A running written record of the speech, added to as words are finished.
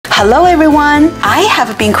Hello everyone! I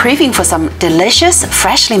have been craving for some delicious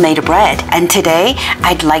freshly made bread, and today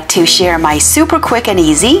I'd like to share my super quick and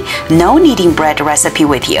easy no kneading bread recipe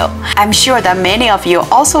with you. I'm sure that many of you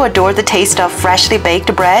also adore the taste of freshly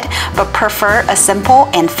baked bread but prefer a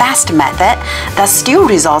simple and fast method that still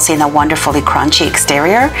results in a wonderfully crunchy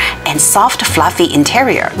exterior and soft fluffy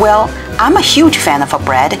interior. Well, I'm a huge fan of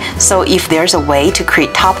bread, so if there's a way to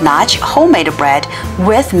create top-notch homemade bread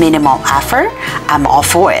with minimal effort, I'm all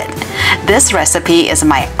for it. This recipe is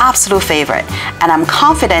my absolute favorite, and I'm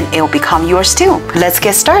confident it will become yours too. Let's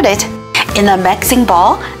get started. In a mixing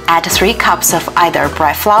bowl, add 3 cups of either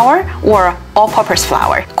bread flour or all-purpose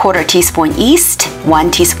flour, 1/4 teaspoon yeast,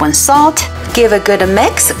 1 teaspoon salt. Give a good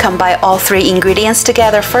mix. Combine all 3 ingredients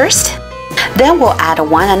together first. Then we'll add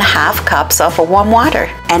 1½ cups of warm water,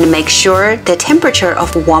 and make sure the temperature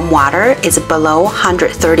of warm water is below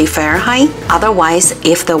 130 Fahrenheit. Otherwise,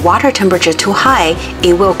 if the water temperature is too high,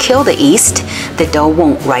 it will kill the yeast. The dough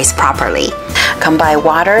won't rise properly. Combine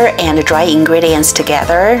water and dry ingredients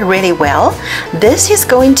together really well. This is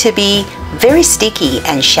going to be very sticky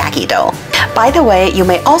and shaggy dough. By the way, you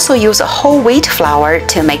may also use whole wheat flour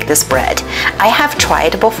to make this bread. I have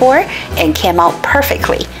tried before and came out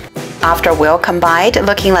perfectly. After well combined,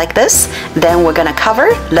 looking like this, then we're gonna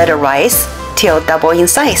cover, let it rise till double in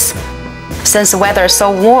size. Since the weather is so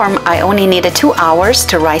warm, I only needed 2 hours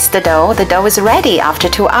to rise the dough. The dough is ready after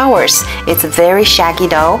 2 hours. It's very shaggy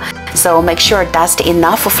dough, so make sure dust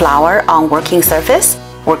enough flour on working surface.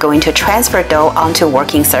 We're going to transfer dough onto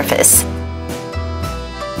working surface.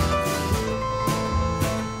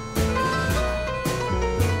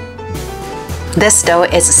 This dough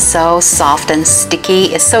is so soft and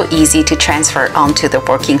sticky, it's so easy to transfer onto the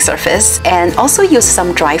working surface. And also use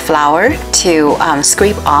some dry flour to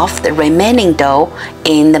scrape off the remaining dough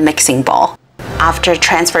in the mixing bowl. After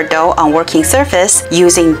transfer dough on working surface,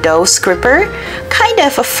 using dough scraper, kind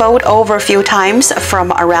of fold over a few times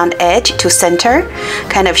from around edge to center,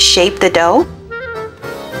 kind of shape the dough.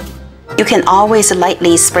 You can always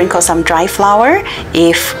lightly sprinkle some dry flour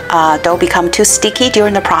if dough becomes too sticky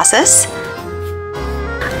during the process.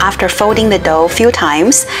 After folding the dough a few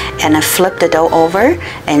times, and flip the dough over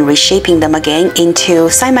and reshaping them again into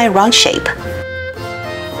semi-round shape.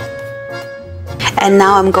 And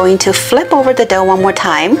now I'm going to flip over the dough one more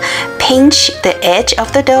time, pinch the edge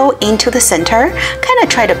of the dough into the center, kind of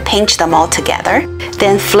try to pinch them all together.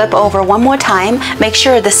 Then flip over one more time, make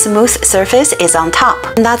sure the smooth surface is on top.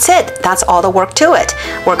 And that's it, that's all the work to it.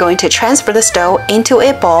 We're going to transfer this dough into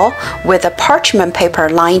a bowl with a parchment paper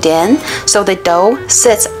lined in, so the dough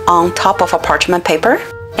sits on top of a parchment paper.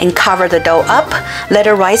 And cover the dough up, let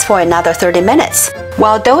it rise for another 30 minutes.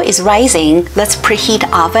 While dough is rising, let's preheat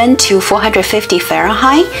oven to 450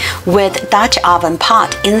 Fahrenheit with Dutch oven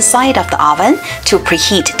pot inside of the oven to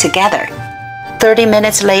preheat together. 30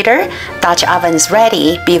 minutes later, Dutch oven is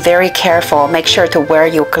ready. Be very careful, make sure to wear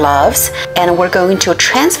your gloves. And we're going to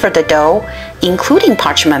transfer the dough, including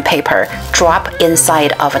parchment paper, drop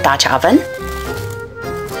inside of a Dutch oven.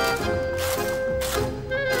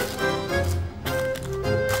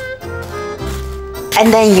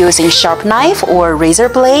 And then using sharp knife or razor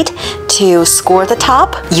blade to score the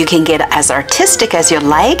top. You can get as artistic as you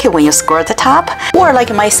like when you score the top, or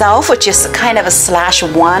like myself, just kind of slash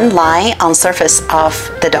one line on surface of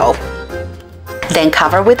the dough. Then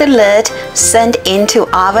cover with the lid, send into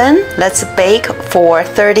oven. Let's bake for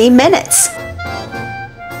 30 minutes.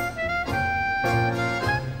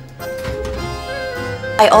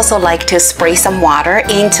 I also like to spray some water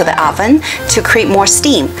into the oven to create more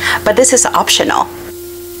steam, but this is optional.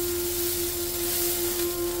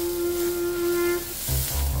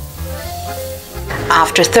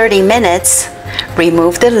 After 30 minutes,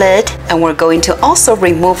 remove the lid, and we're going to also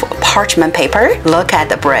remove parchment paper. Look at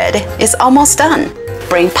the bread, it's almost done.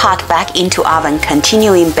 Bring pot back into oven,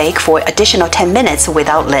 continuing bake for additional 10 minutes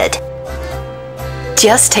without lid.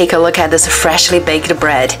 Just take a look at this freshly baked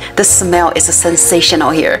bread. The smell is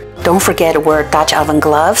sensational here. Don't forget to wear Dutch oven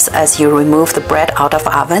gloves as you remove the bread out of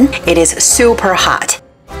the oven. It is super hot.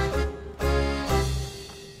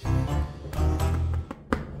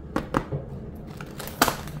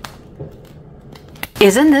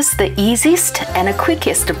 Isn't this the easiest and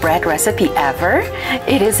quickest bread recipe ever?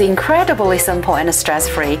 It is incredibly simple and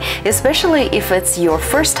stress-free, especially if it's your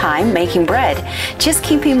first time making bread. Just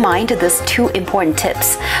keep in mind these 2 important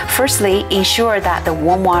tips. Firstly, ensure that the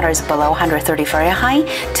warm water is below 130 Fahrenheit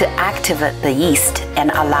to activate the yeast and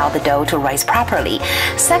allow the dough to rise properly.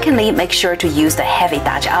 Secondly, make sure to use the heavy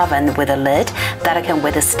Dutch oven with a lid that can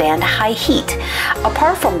withstand high heat.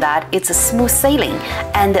 Apart from that, it's smooth sailing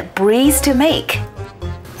and breeze to make.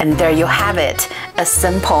 And there you have it, A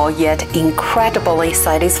simple yet incredibly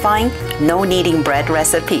satisfying no kneading bread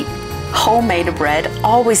recipe. Homemade bread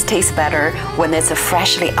always tastes better when it's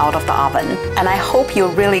freshly out of the oven, and I hope you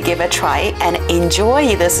really give it a try and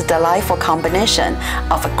enjoy this delightful combination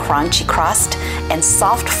of a crunchy crust and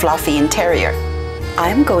soft fluffy interior.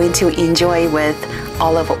 I'm going to enjoy with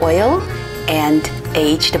olive oil and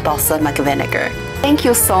aged balsamic vinegar. Thank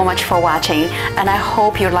you so much for watching, and I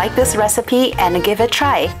hope you like this recipe and give it a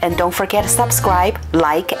try. And don't forget to subscribe,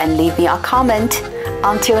 like, and leave me a comment.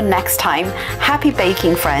 Until next time, happy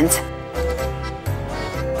baking, friends!